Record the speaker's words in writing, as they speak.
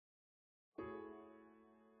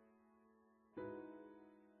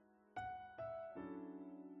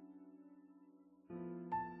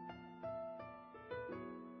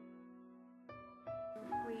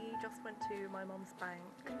just went to my mum's bank.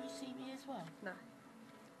 Can you see me as well? No.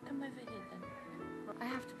 Come over here then. I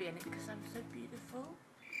have to be in it because I'm so beautiful.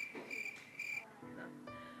 No.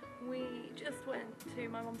 We just went to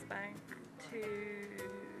my mum's bank to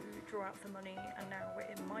draw out some money, and now we're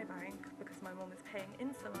in my bank because my mum is paying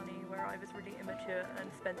in some money where I was really immature and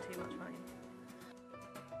spent too much money.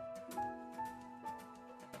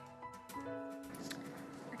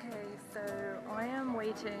 Okay, so I am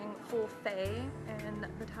waiting for Faye in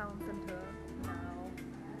the town centre now,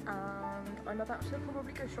 and I'm about to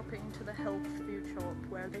probably go shopping to the health food shop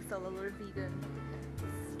where they sell a lot of vegan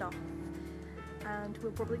stuff, and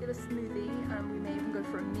we'll probably get a smoothie, and we may even go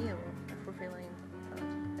for a meal if we're feeling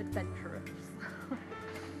adventurous.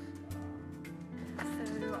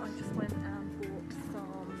 So I just went and bought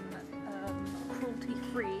some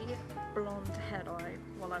cruelty-free blonde hair dye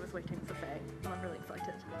while I was waiting for Faye, and I'm really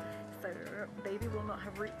excited. So baby will not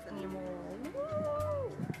have roots anymore.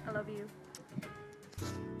 Woo! I love you.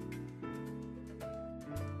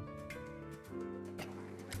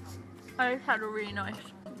 I had a really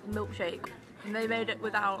nice milkshake, and they made it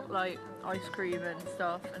without like ice cream and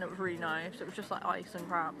stuff, and it was really nice. It was just like ice and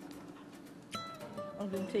crap.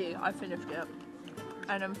 As you can see, I finished it,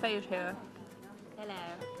 and then Faye's here. Hello.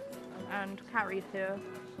 And Carrie's here.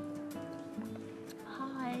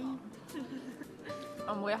 Hi.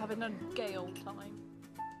 And we're having a gay old time.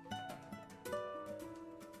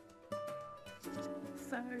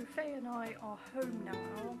 So Faye and I are home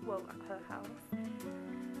now, well at her house,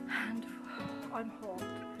 and I'm hot.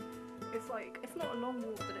 It's like, it's not a long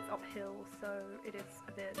walk, but it's uphill, so it is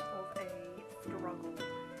a bit of a struggle.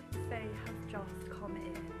 Faye has just come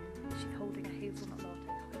in. She's holding a hazelnut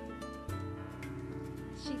latte.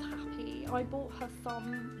 She's happy. I bought her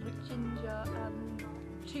some like ginger and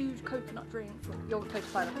 2 coconut drinks, or yogurt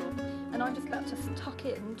coated pineapple, and I'm just about to tuck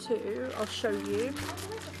it into, I'll show you,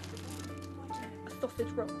 a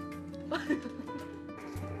sausage roll.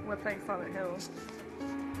 We're playing Silent Hill.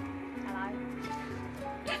 Hello.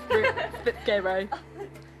 It's a bit scary.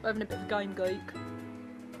 We're having a bit of a game geek.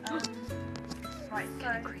 Right,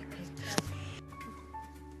 So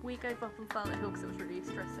we gave up on Silent Hill because it was really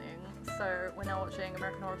stressing. So we're now watching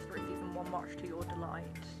American Horror Story Season 1, March to Your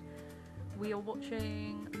Delight. We are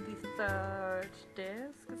watching the 3rd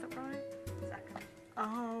disc, is that right? 2nd.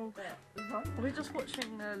 Oh. We're just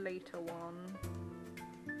watching the later one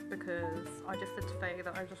because I just said to Faye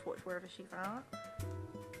that I just watch wherever she's at.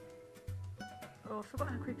 Oh, I forgot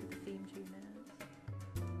how creepy the theme tune is.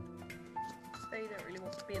 They don't really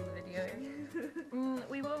want to be in the video.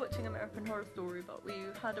 We were watching American Horror Story, but we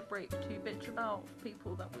had a break to bitch about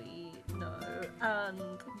people that we know,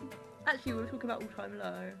 and actually we were talking about All Time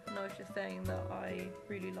Low, and I was just saying that I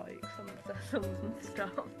really like some of their songs and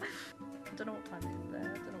stuff. I don't know what time it is there, I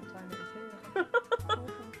don't know what time it is here.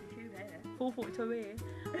 4:42 there. 4:42 here.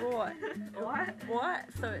 Right. What?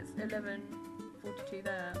 So it's 11:42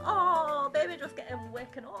 there. Oh, baby just getting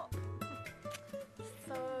waken up.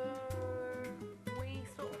 So we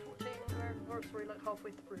stopped watching American Horror Story like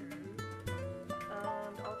halfway through,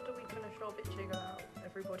 and after we finished our bitching about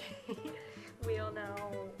everybody, we are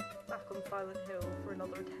now back on Silent Hill for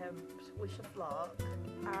another attempt. Wish us luck.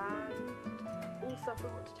 And also I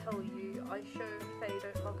forgot to tell you, I showed Faye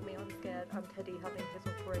Don't Hug Me, I'm Scared, and Teddy having his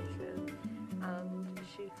operation, and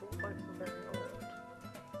she thought both were very odd.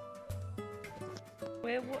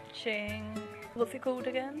 We're watching, what's it called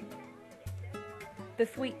again? The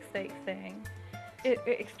sweepstakes thing.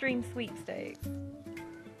 Extreme sweepstakes.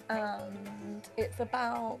 And it's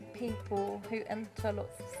about people who enter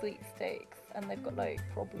lots of sweepstakes and they've got like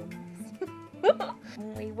problems.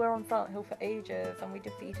 We were on Silent Hill for ages and we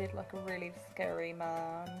defeated like a really scary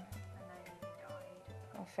man. And then he died.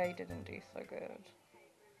 Oh, Faye didn't do so good.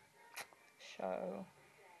 Show.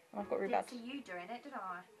 And I've got a really Didn't bad... see you doing it, did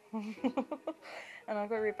I? And I've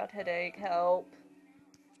got a really bad headache, help.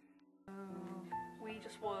 We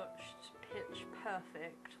just watched Pitch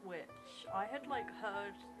Perfect, which I had like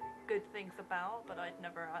heard good things about, but I'd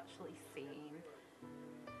never actually seen.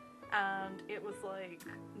 And it was like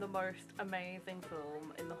the most amazing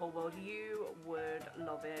film in the whole world. You would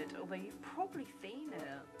love it, although you've probably seen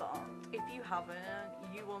it, but if you haven't,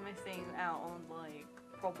 you are missing out on like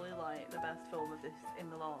probably like the best film of this in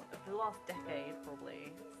the last decade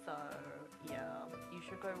probably. So yeah, you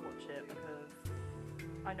should go watch it because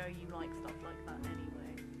I know you like stuff like that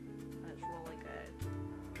anyway, and it's really good.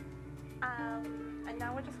 And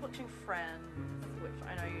now we're just watching Friends, which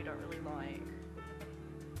I know you don't really like,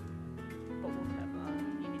 but whatever,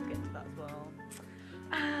 you need to get into that as well.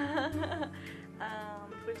 And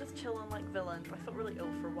we're just chilling like villains. I felt really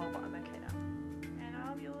ill for a while, but I'm okay now. And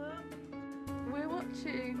I'll be up. We're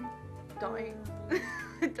watching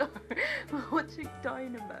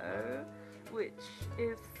Dynamo, which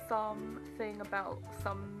is something about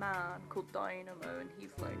some man called Dynamo, and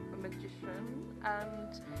he's like a magician,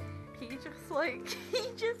 and he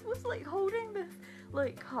just was like holding this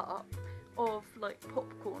like cup of like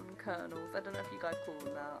popcorn kernels. I don't know if you guys call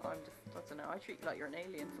them that. I don't know. I treat you like you're an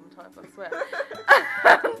alien sometimes, I swear.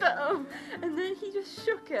 and then he just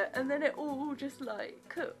shook it, and then it all just like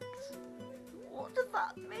cooked. What does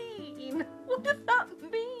that mean? What does that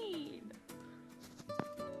mean?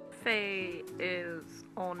 Faye is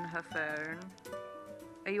on her phone.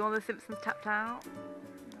 Are you on The Simpsons Tapped Out?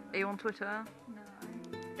 Are you on Twitter? No.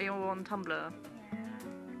 Are you on Tumblr? Yeah.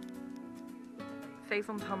 Faye's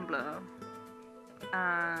on Tumblr,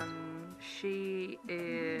 and she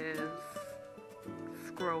is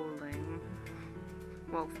scrolling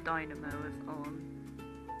whilst Dynamo is on.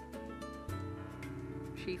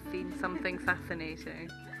 She's seen something fascinating.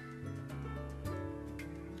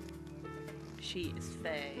 She is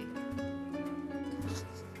Faye.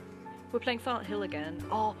 We're playing Silent Hill again.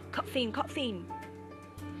 Oh, cutscene, cutscene!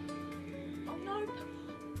 Oh no!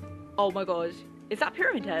 Oh my god, is that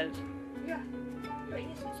Pyramid Head? Yeah. But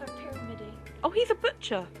he's also pyramidy. Oh, he's a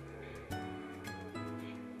butcher!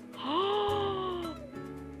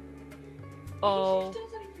 Oh! He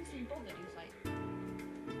doesn't even seem bothered. He's like,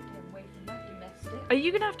 damn, wait for that, you messed it. Are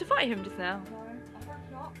you gonna have to fight him just now? No, I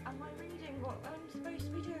hope not. Am I reading what I'm supposed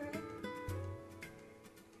to be doing?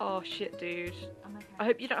 Oh shit, dude. I'm okay. I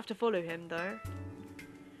hope you don't have to follow him though.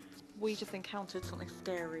 We just encountered something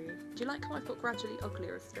scary. Do you like how I've got gradually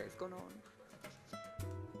uglier as the day's gone on?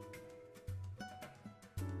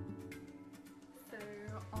 So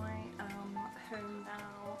I am home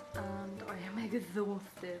now and I am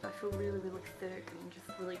exhausted. I feel really, really sick and just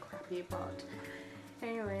really crappy, but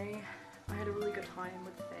anyway, I had a really good time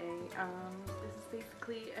with Faye, and this is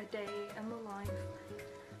basically a day in the life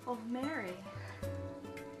of Mary.